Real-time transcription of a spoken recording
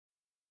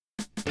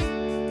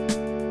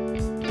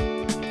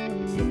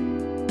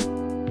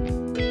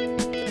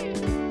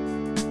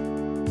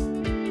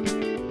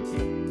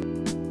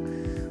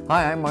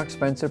Hi, I'm Mark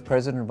Spencer,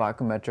 President of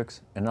Aquametrix,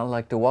 and I'd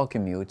like to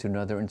welcome you to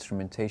another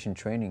instrumentation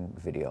training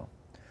video.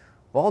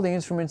 Of all the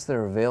instruments that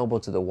are available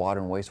to the water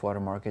and wastewater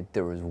market,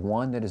 there is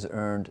one that has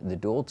earned the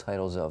dual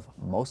titles of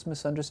most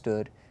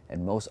misunderstood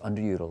and most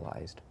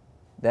underutilized.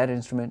 That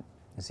instrument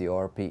is the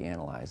ORP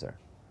analyzer.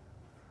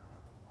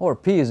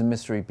 ORP is a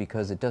mystery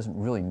because it doesn't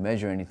really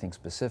measure anything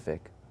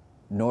specific,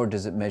 nor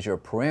does it measure a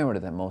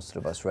parameter that most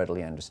of us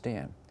readily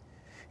understand.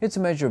 It's a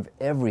measure of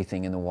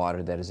everything in the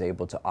water that is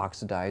able to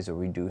oxidize or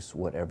reduce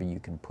whatever you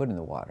can put in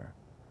the water.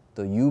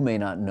 Though you may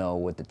not know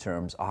what the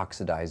terms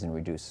oxidize and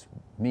reduce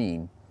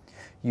mean,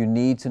 you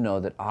need to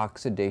know that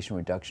oxidation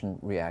reduction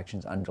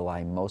reactions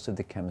underlie most of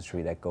the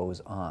chemistry that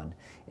goes on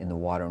in the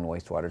water and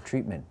wastewater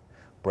treatment.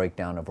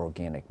 Breakdown of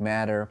organic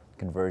matter,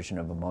 conversion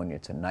of ammonia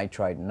to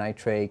nitrite and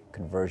nitrate,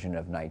 conversion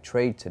of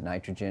nitrate to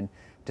nitrogen,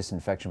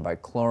 disinfection by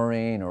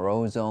chlorine or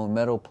ozone,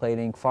 metal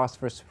plating,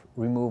 phosphorus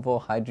removal,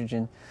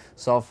 hydrogen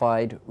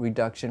sulfide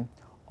reduction.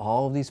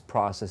 All of these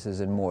processes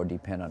and more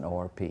depend on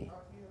ORP.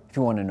 If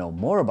you want to know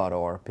more about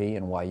ORP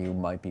and why you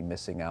might be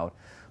missing out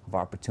of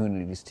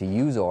opportunities to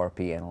use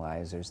ORP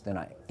analyzers, then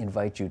I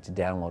invite you to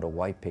download a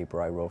white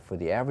paper I wrote for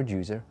the average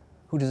user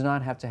who does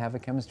not have to have a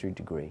chemistry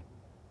degree.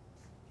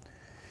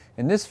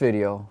 In this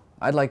video,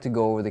 I'd like to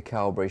go over the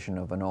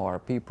calibration of an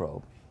ORP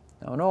probe.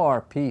 Now, an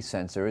ORP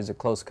sensor is a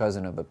close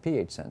cousin of a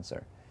pH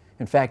sensor.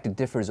 In fact, it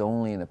differs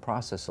only in the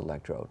process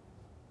electrode.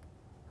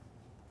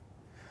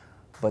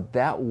 But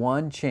that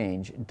one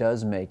change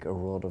does make a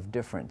world of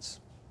difference.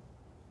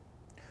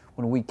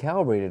 When we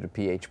calibrated a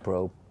pH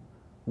probe,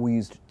 we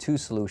used two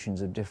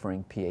solutions of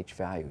differing pH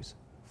values,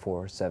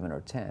 4, 7,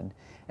 or 10,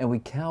 and we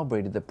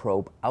calibrated the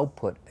probe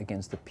output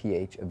against the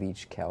pH of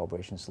each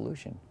calibration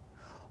solution.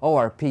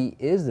 ORP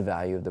is the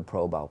value of the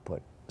probe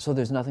output, so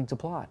there's nothing to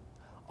plot.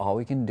 All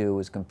we can do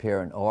is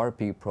compare an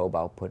ORP probe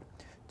output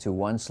to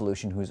one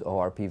solution whose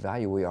ORP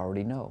value we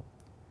already know.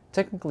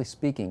 Technically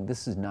speaking,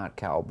 this is not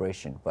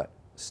calibration, but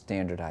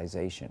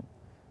standardization.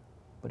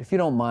 But if you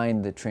don't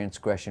mind the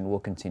transgression, we'll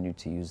continue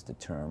to use the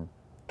term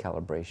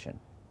calibration.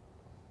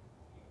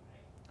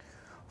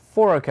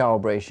 For our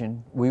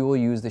calibration, we will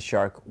use the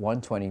Shark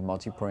 120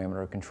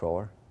 multi-parameter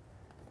controller,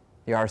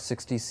 the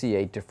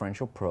R60C8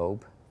 differential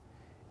probe,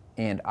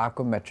 and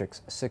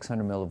Aquametrix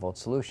 600 millivolt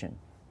solution.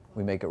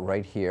 We make it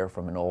right here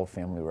from an old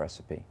family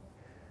recipe.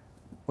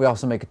 We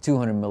also make a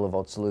 200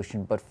 millivolt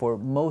solution, but for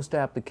most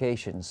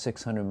applications,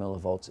 600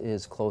 millivolts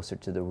is closer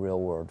to the real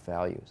world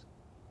values.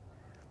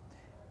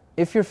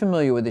 If you're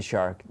familiar with the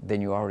Shark,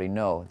 then you already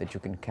know that you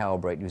can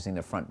calibrate using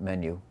the front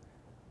menu,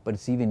 but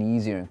it's even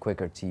easier and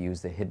quicker to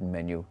use the hidden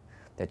menu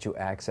that you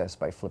access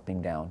by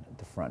flipping down at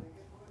the front.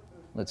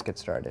 Let's get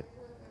started.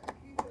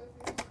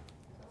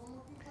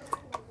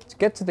 To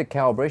get to the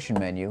calibration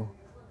menu,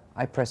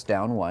 I press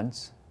down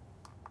once,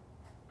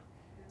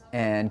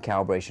 and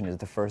calibration is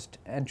the first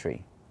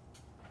entry.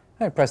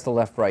 I press the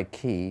left-right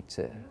key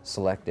to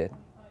select it.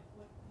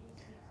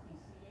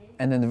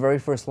 And then the very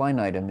first line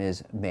item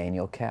is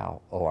Manual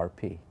Cal,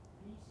 ORP.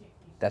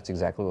 That's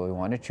exactly what we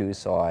want to choose,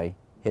 so I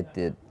hit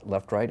the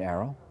left-right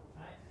arrow.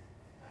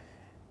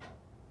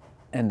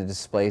 And the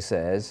display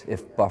says,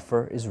 if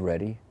buffer is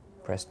ready,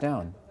 press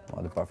down.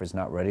 While the buffer is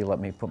not ready, let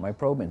me put my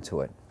probe into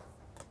it.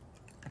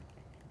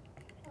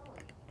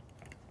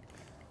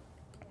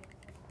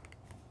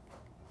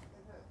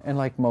 And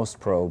like most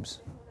probes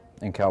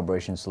and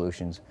calibration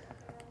solutions,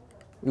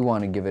 we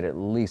want to give it at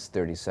least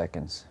 30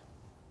 seconds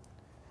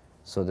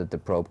so that the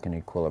probe can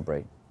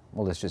equilibrate.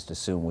 Well, let's just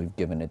assume we've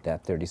given it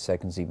that 30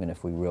 seconds, even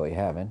if we really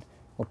haven't.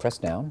 We'll press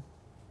down.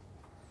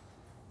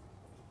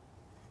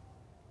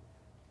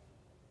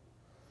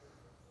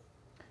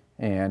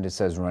 And it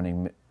says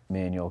running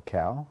manual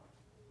cal.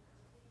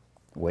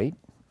 Wait,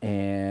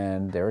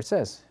 and there it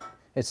says.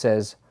 It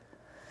says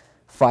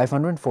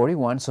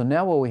 541, so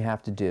now what we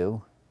have to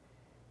do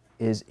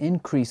is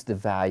increase the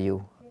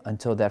value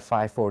until that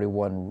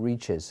 541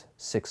 reaches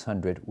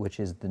 600, which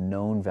is the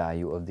known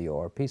value of the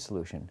ORP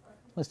solution.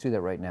 Let's do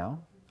that right now.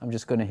 I'm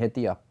just going to hit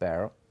the up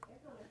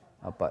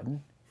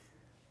button,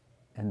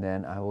 and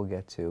then I will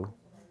get to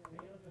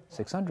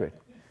 600.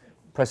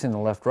 Pressing the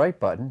left-right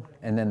button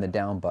and then the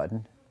down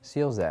button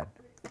seals that.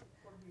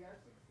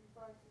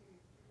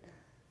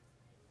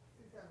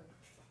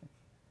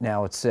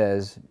 Now it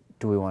says,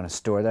 do we want to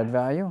store that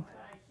value?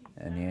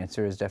 And the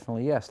answer is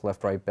definitely yes.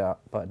 Left-right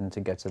button to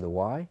get to the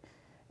Y,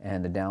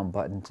 and the down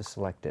button to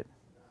select it.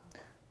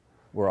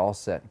 We're all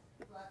set.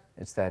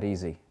 It's that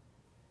easy.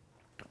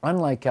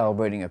 Unlike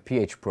calibrating a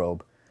pH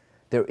probe,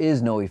 there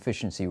is no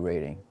efficiency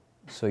rating,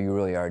 so you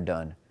really are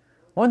done.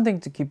 One thing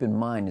to keep in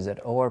mind is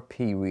that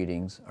ORP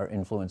readings are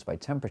influenced by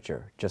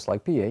temperature, just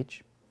like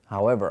pH.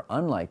 However,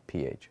 unlike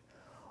pH,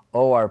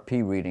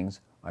 ORP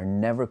readings are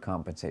never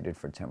compensated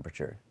for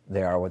temperature.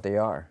 They are what they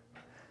are.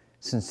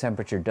 Since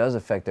temperature does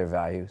affect their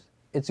values,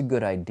 it's a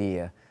good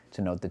idea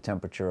to note the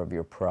temperature of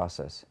your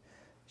process.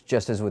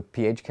 Just as with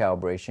pH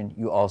calibration,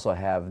 you also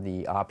have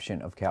the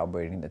option of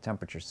calibrating the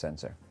temperature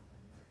sensor.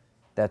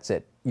 That's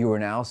it. You are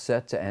now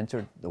set to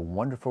enter the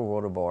wonderful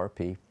world of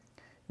ORP.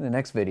 In the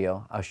next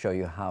video, I'll show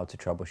you how to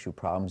troubleshoot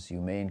problems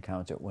you may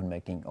encounter when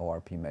making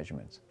ORP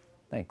measurements.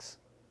 Thanks.